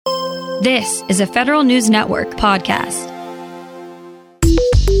This is a Federal News Network podcast.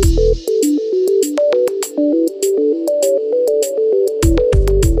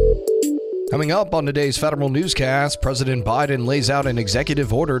 Coming up on today's Federal Newscast, President Biden lays out an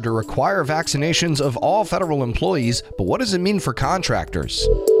executive order to require vaccinations of all federal employees, but what does it mean for contractors?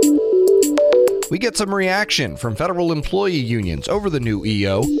 We get some reaction from federal employee unions over the new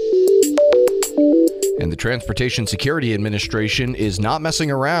EO. And the Transportation Security Administration is not messing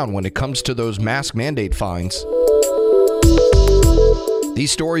around when it comes to those mask mandate fines.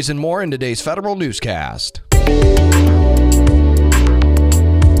 These stories and more in today's Federal Newscast.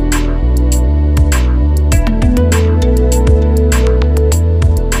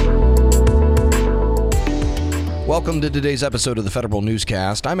 Welcome to today's episode of the Federal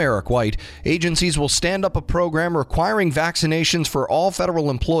Newscast. I'm Eric White. Agencies will stand up a program requiring vaccinations for all federal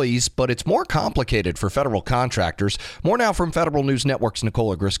employees, but it's more complicated for federal contractors. More now from Federal News Network's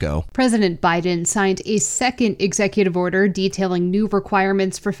Nicola Grisco. President Biden signed a second executive order detailing new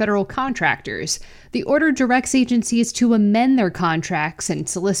requirements for federal contractors. The order directs agencies to amend their contracts and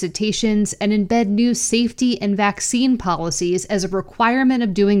solicitations and embed new safety and vaccine policies as a requirement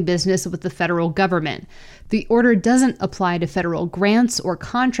of doing business with the federal government. The order doesn't apply to federal grants or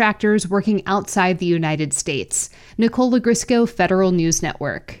contractors working outside the United States. Nicola Grisco, Federal News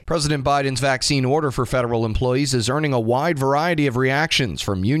Network. President Biden's vaccine order for federal employees is earning a wide variety of reactions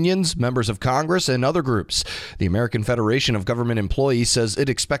from unions, members of Congress, and other groups. The American Federation of Government Employees says it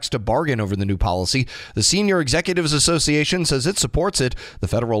expects to bargain over the new policy. The Senior Executives Association says it supports it. The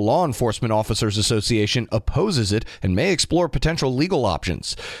Federal Law Enforcement Officers Association opposes it and may explore potential legal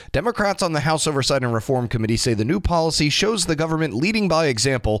options. Democrats on the House Oversight and Reform Committee say the new policy shows the government leading by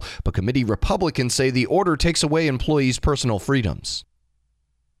example, but committee Republicans say the order takes away employees' personal freedoms.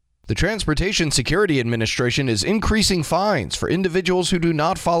 The Transportation Security Administration is increasing fines for individuals who do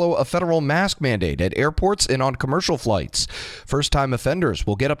not follow a federal mask mandate at airports and on commercial flights. First-time offenders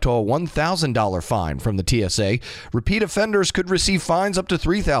will get up to a $1,000 fine from the TSA. Repeat offenders could receive fines up to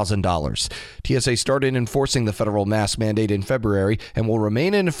 $3,000. TSA started enforcing the federal mask mandate in February and will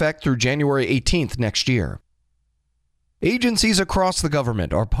remain in effect through January 18th next year. Agencies across the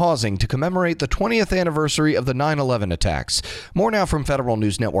government are pausing to commemorate the 20th anniversary of the 9/11 attacks. More now from Federal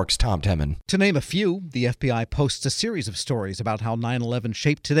News Network's Tom Temin. To name a few, the FBI posts a series of stories about how 9/11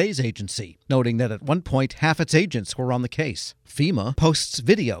 shaped today's agency, noting that at one point half its agents were on the case. FEMA posts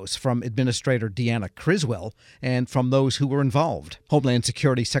videos from Administrator Deanna Criswell and from those who were involved. Homeland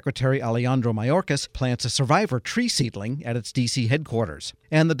Security Secretary Alejandro Mayorkas plants a survivor tree seedling at its D.C. headquarters.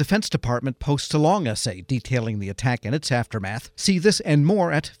 And the Defense Department posts a long essay detailing the attack and its aftermath. See this and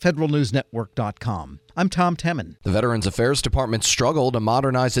more at federalnewsnetwork.com. I'm Tom Temin. The Veterans Affairs Department's struggle to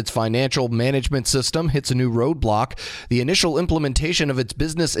modernize its financial management system hits a new roadblock. The initial implementation of its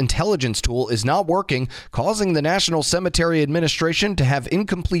business intelligence tool is not working, causing the National Cemetery Administration to have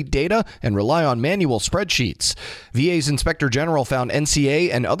incomplete data and rely on manual spreadsheets. VA's Inspector General found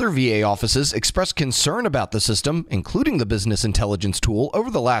NCA and other VA offices expressed concern about the system, including the business intelligence tool, over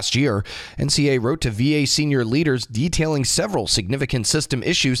the last year. NCA wrote to VA senior leaders detailing several significant system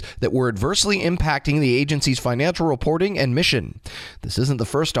issues that were adversely impacting the agency's financial reporting and mission. This isn't the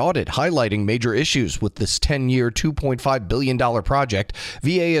first audit highlighting major issues with this 10-year, $2.5 billion project.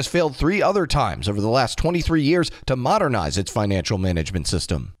 VA has failed 3 other times over the last 23 years to modernize its financial management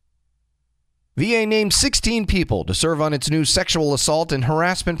system. VA named 16 people to serve on its new sexual assault and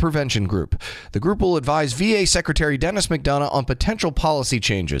harassment prevention group. The group will advise VA Secretary Dennis McDonough on potential policy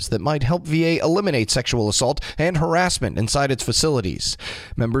changes that might help VA eliminate sexual assault and harassment inside its facilities.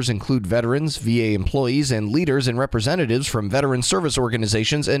 Members include veterans, VA employees, and leaders and representatives from veteran service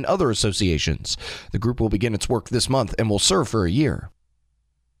organizations and other associations. The group will begin its work this month and will serve for a year.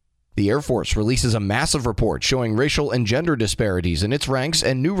 The Air Force releases a massive report showing racial and gender disparities in its ranks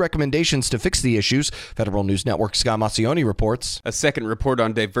and new recommendations to fix the issues. Federal News Network's Scott Massioni reports. A second report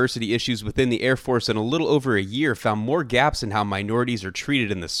on diversity issues within the Air Force in a little over a year found more gaps in how minorities are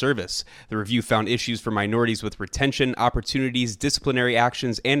treated in the service. The review found issues for minorities with retention, opportunities, disciplinary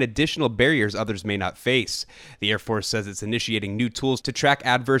actions, and additional barriers others may not face. The Air Force says it's initiating new tools to track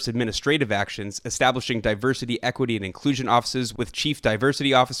adverse administrative actions, establishing diversity, equity, and inclusion offices with chief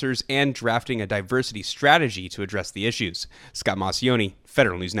diversity officers, and drafting a diversity strategy to address the issues. Scott Massioni,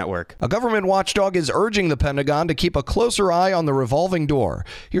 Federal News Network. A government watchdog is urging the Pentagon to keep a closer eye on the revolving door.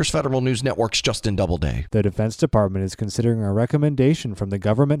 Here's Federal News Network's Justin Doubleday. The Defense Department is considering a recommendation from the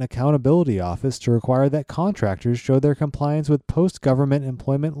Government Accountability Office to require that contractors show their compliance with post-government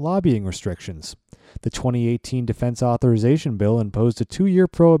employment lobbying restrictions. The 2018 Defense Authorization Bill imposed a 2-year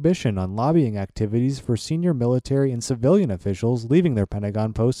prohibition on lobbying activities for senior military and civilian officials leaving their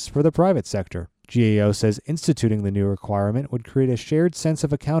Pentagon posts for for the private sector. GAO says instituting the new requirement would create a shared sense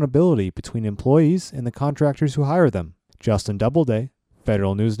of accountability between employees and the contractors who hire them. Justin Doubleday,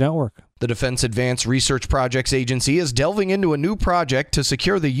 Federal News Network. The Defense Advanced Research Projects Agency is delving into a new project to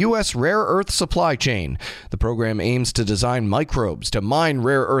secure the U.S. rare earth supply chain. The program aims to design microbes to mine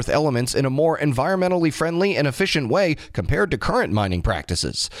rare earth elements in a more environmentally friendly and efficient way compared to current mining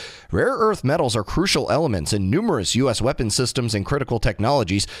practices. Rare earth metals are crucial elements in numerous U.S. weapon systems and critical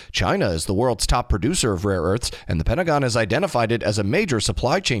technologies. China is the world's top producer of rare earths, and the Pentagon has identified it as a major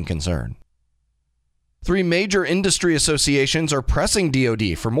supply chain concern. 3 major industry associations are pressing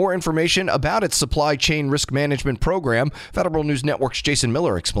DoD for more information about its supply chain risk management program. Federal News Network's Jason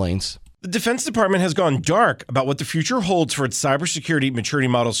Miller explains. The Defense Department has gone dark about what the future holds for its Cybersecurity Maturity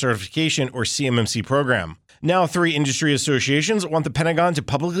Model Certification, or CMMC, program. Now, 3 industry associations want the Pentagon to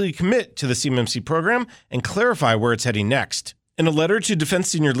publicly commit to the CMMC program and clarify where it's heading next. In a letter to defense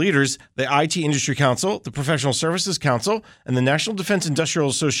senior leaders, the IT Industry Council, the Professional Services Council, and the National Defense Industrial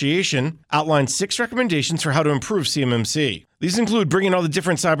Association outlined 6 recommendations for how to improve CMMC. These include bringing all the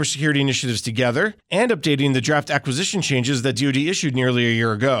different cybersecurity initiatives together and updating the draft acquisition changes that DoD issued nearly a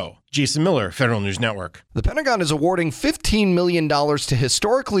year ago. Jason Miller, Federal News Network. The Pentagon is awarding $15 million to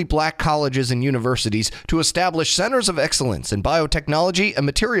historically black colleges and universities to establish centers of excellence in biotechnology and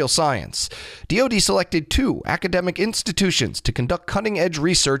material science. DoD selected 2 academic institutions to conduct cutting-edge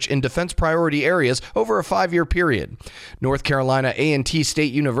research in defense priority areas over a 5-year period. North Carolina A&T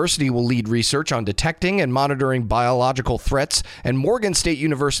State University will lead research on detecting and monitoring biological threats, and Morgan State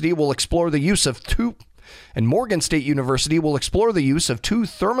University will explore the use of 2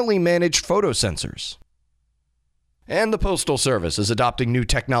 thermally managed photosensors. And the Postal Service is adopting new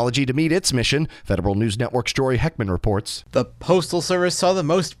technology to meet its mission. Federal News Network's Jory Heckman reports. The Postal Service saw the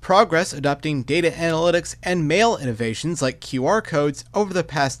most progress adopting data analytics and mail innovations like QR codes over the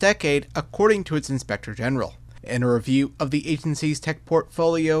past decade, according to its Inspector General. In a review of the agency's tech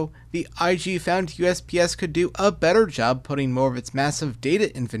portfolio, the IG found USPS could do a better job putting more of its massive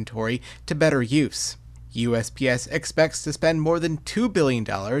data inventory to better use. USPS expects to spend more than $2 billion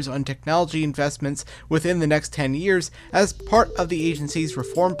on technology investments within the next 10 years as part of the agency's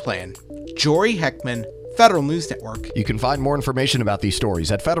reform plan. Jory Heckman, Federal News Network. You can find more information about these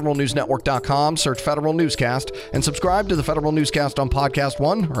stories at federalnewsnetwork.com, search Federal Newscast, and subscribe to the Federal Newscast on Podcast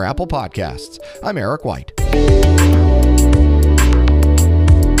One or Apple Podcasts. I'm Eric White.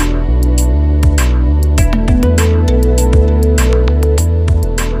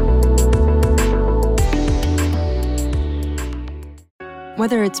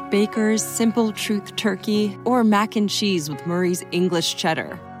 Whether it's Baker's Simple Truth Turkey or mac and cheese with Murray's English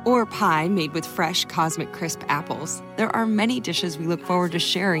Cheddar, or pie made with fresh Cosmic Crisp apples, there are many dishes we look forward to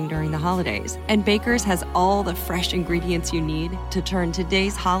sharing during the holidays. And Baker's has all the fresh ingredients you need to turn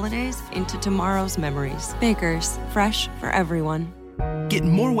today's holidays into tomorrow's memories. Baker's, fresh for everyone. Get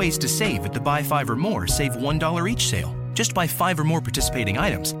more ways to save at the Buy 5 or More Save $1 each sale. Just buy 5 or more participating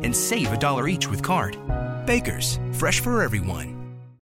items and save $1 each with card. Baker's, fresh for everyone.